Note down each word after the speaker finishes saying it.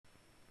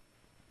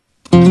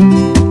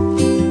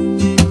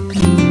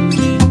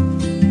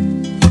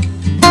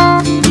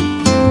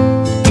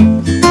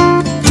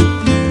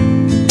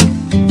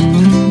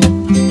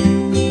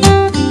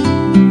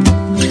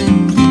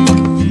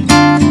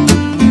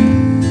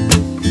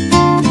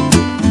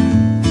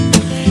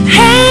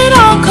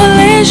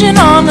vacation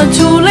on a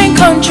two-lane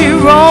country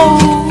road.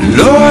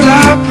 Lord,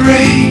 I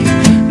pray,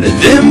 let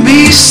them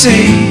be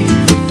saved.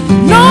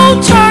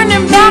 No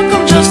turning back,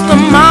 I'm just a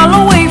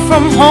mile away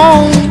from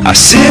home. I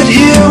sit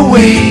here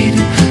waiting,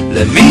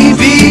 let me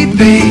be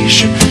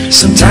patient.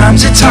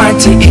 Sometimes it's hard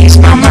to ease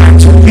my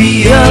mind to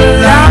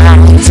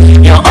realize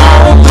you're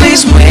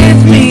always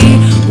with me.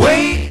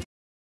 Wait.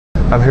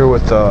 I'm here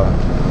with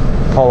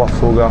Paula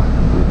Fuga.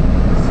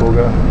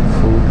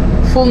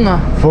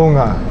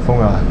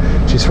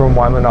 Funga. She's from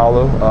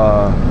Waimanalo,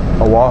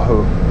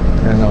 Oahu,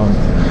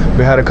 and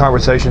we had a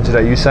conversation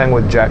today. You sang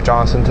with Jack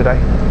Johnson today?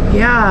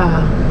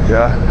 Yeah.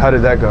 Yeah? How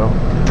did that go?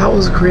 That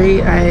was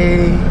great.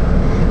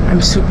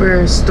 I'm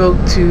super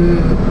stoked to,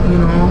 you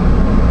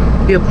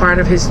know, be a part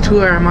of his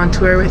tour. I'm on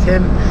tour with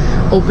him,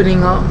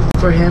 opening up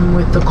for him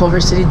with the Culver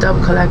City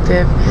Dub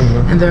Collective,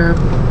 and they're a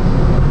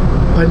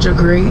bunch of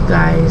great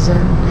guys.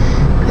 And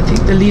I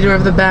think the leader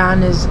of the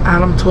band is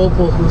Adam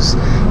Topo, who's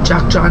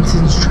Jack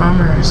Johnson's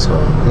drummer. So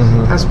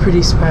that's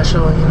pretty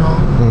special, you know.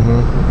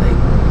 Like,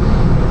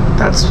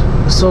 that's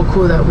so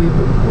cool that we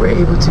were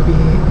able to be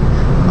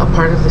a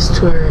part of this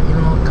tour, you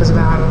know, because of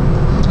Adam.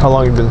 How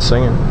long have you been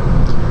singing?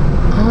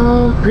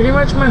 Pretty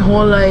much my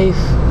whole life,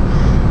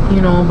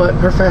 you know, but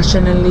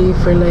professionally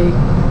for like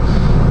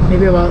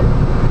maybe about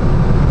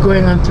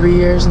going on 3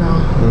 years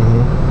now.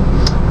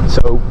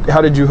 So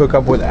how did you hook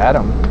up with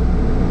Adam?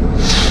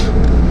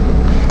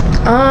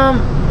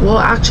 Well,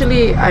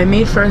 actually I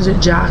made friends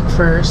with Jack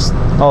first.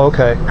 Oh,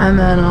 okay. And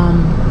then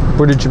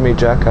where did you meet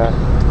Jack at?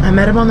 I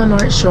met him on the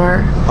North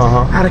Shore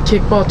at a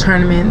kickball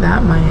tournament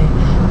that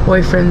my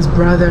boyfriend's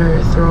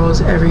brother throws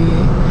every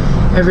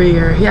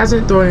year. He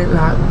hasn't thrown it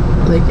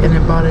in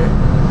about it.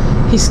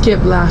 He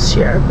skipped last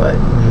year, but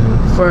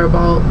for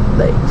about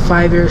like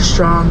 5 years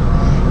strong,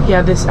 he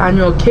had this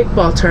annual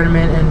kickball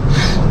tournament,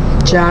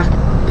 and Jack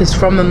is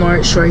from the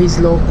North Shore. He's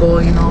local,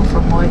 you know,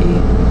 from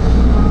Hawaii,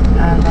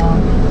 and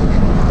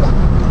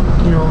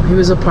you know, he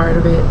was a part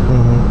of it,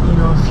 you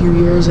know, a few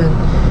years. And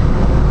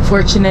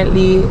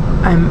fortunately,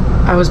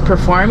 I was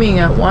performing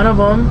at one of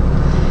them,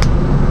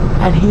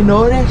 and he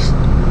noticed.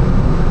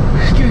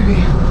 Excuse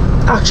me.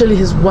 Actually,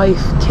 his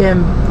wife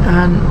Kim,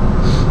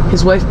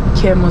 was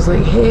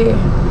like, "Hey,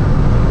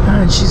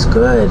 man, she's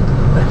good.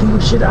 I think we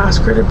should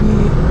ask her to be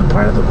a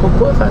part of the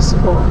Kokua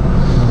Festival."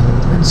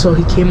 And so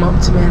he came up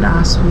to me and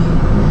asked me,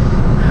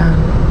 and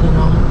you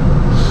know,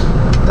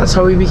 that's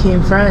how we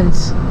became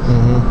friends.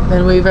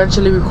 Then we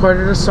eventually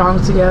recorded a song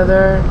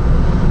together,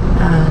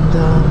 and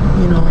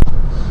you know,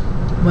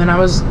 when I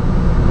was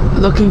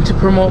looking to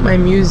promote my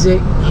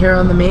music here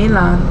on the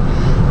mainland,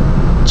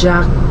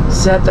 Jack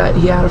said that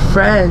he had a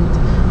friend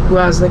who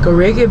has like a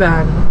reggae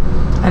band,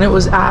 and it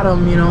was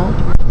Adam, you know.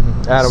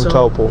 Adam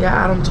Topo.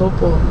 Yeah, Adam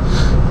Topo.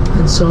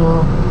 And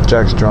so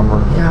Jack's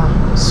drummer.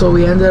 Yeah, so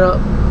we ended up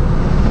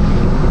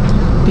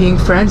being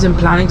friends and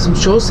planning some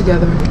shows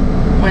together.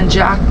 When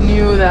Jack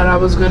knew that I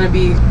was gonna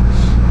be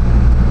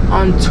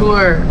on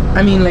tour,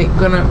 I mean like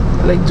gonna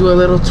like do a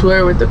little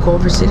tour with the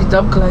Culver City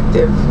Dub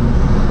Collective,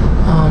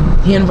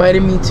 he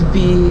invited me to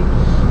be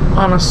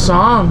on a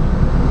song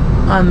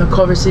on the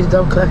Culver City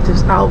Dub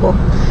Collective's album,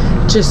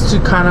 just to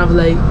kind of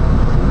like,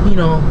 you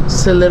know,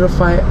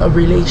 solidify a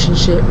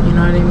relationship, you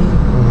know what I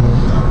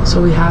mean?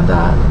 So we had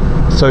that.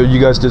 So you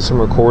guys did some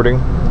recording?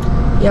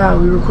 Yeah,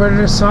 we recorded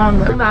a song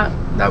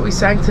that we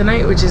sang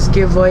tonight, which is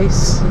Give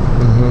Voice.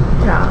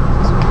 Yeah,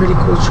 it's a pretty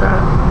cool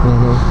track.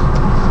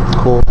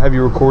 Cool. Have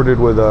you recorded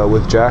with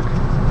Jack?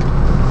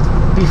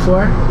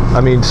 Before? I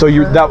mean, so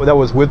you that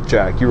was with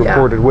Jack. You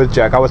recorded with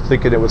Jack. I was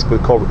thinking it was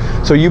with Culver.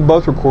 So you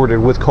both recorded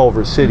with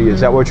Culver City. Is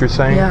that what you're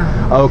saying?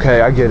 Yeah.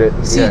 Okay, I get it.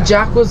 See,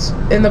 Jack was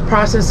in the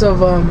process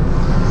of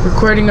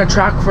recording a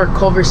track for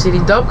Culver City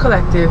Dub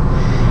Collective,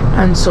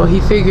 and so he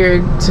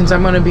figured, since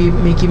I'm gonna be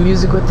making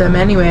music with them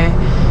anyway,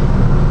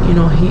 you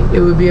know,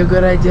 it would be a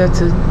good idea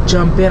to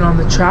jump in on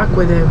the track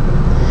with him.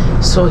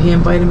 So he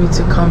invited me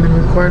to come and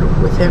record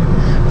with him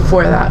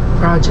for that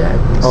project.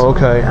 Oh,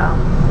 okay. Yeah.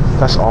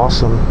 That's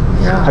awesome.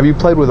 Yeah. Have you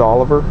played with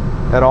Oliver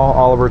at all?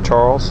 Oliver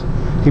Charles?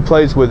 He's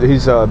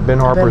Ben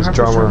Harper's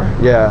drummer.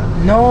 Yeah.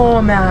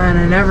 No, man,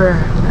 I never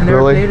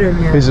Really? played with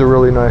him yet. He's a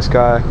really nice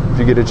guy. If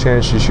you get a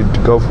chance, you should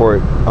go for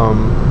it.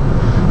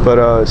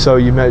 So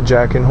you met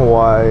Jack in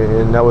Hawaii,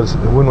 and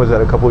when was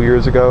that? A couple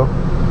years ago?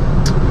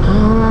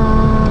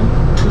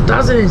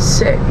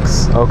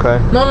 2006. Okay.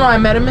 No, I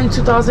met him in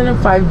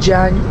 2005,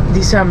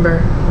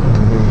 December.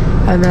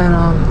 And then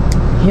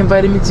he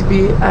invited me to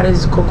be at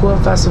his Kokua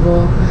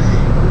Festival,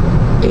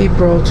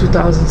 April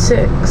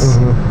 2006.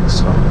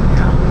 So,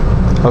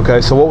 yeah.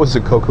 Okay, so what was the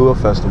Kokua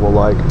Festival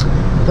like?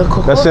 The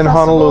Kokua That's in Festival,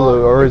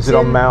 Honolulu, or is it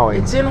on Maui?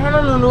 It's in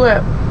Honolulu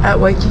at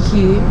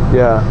Waikiki.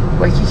 Yeah.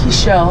 Waikiki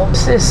Shell.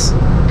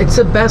 It's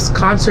the best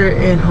concert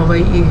in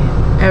Hawaii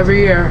every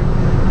year.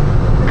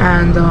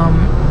 And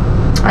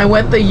I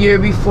went the year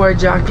before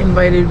Jack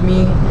invited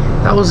me.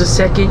 That was the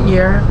second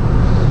year,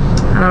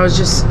 and I was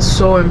just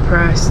so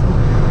impressed.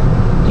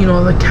 You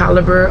know, the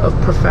caliber of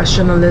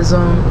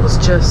professionalism was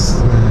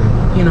just,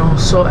 you know,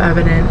 so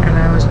evident. And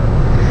I was,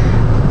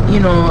 you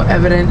know,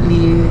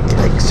 evidently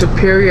like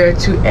superior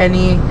to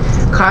any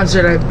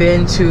concert I've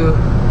been to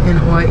in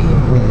Hawaii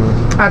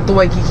at the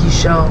Waikiki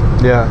show.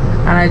 Yeah.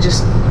 And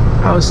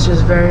I was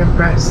just very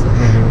impressed.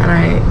 And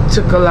I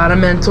took a lot of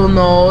mental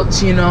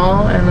notes, you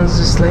know, and I was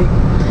just like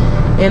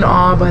in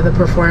awe by the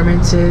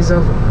performances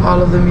of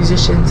all of the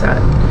musicians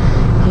that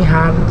he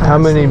had. How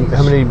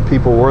many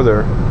people were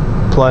there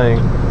playing?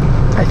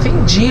 I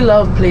think G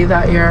Love played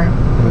that year.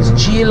 It was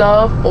G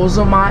Love,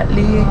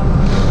 Ozomatli,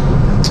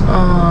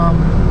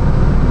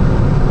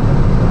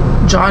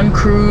 John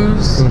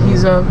Cruz,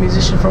 he's a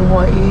musician from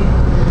Hawaii,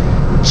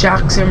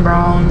 Jackson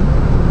Brown,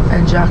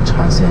 and Jack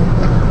Johnson.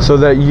 So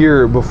that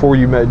year before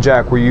you met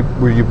Jack, were you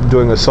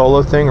doing a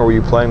solo thing, or were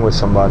you playing with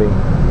somebody?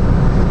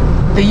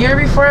 The year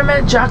before I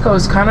met Jack, I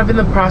was kind of in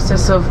the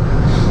process of,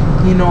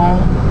 you know,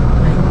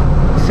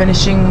 like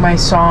finishing my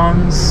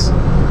songs,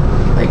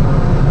 like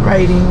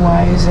writing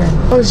wise, and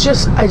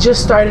I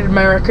just started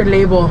my record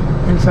label.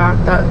 In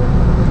fact, that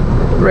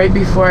right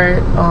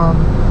before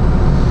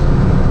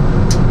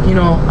you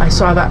know, I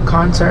saw that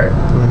concert,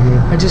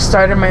 I just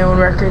started my own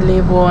record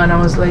label, and I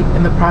was like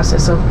in the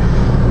process of,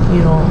 you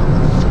know,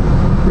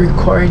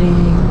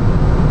 recording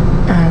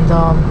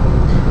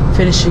and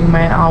finishing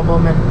my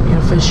album, and you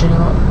know,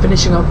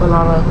 finishing up a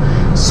lot of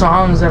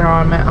songs that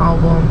are on my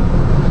album.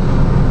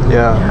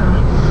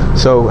 Yeah.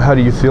 So how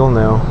do you feel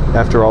now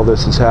after all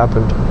this has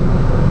happened?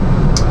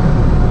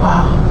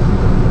 Wow.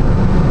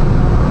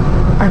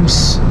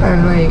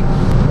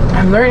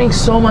 I'm learning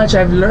so much.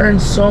 I've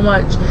learned so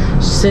much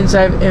since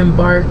I've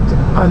embarked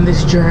on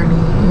this journey,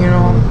 you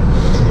know,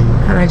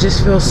 and I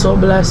just feel so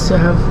blessed to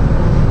have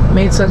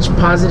made such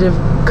positive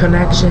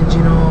connections,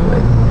 you know,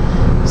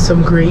 with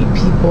some great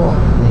people,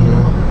 you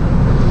know.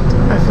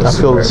 I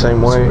feel the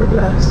same way. Super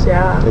blessed,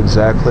 yeah.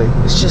 Exactly.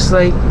 It's just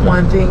like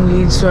one thing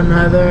leads to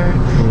another,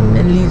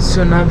 and leads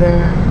to another.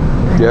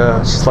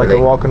 Yeah, it's like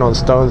walking on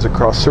stones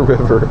across the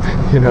river,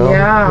 you know?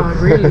 Yeah,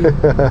 really.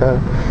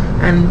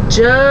 And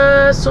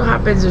just so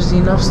happens there's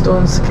enough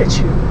stones to get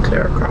you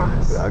clear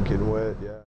across. Without getting wet, yeah.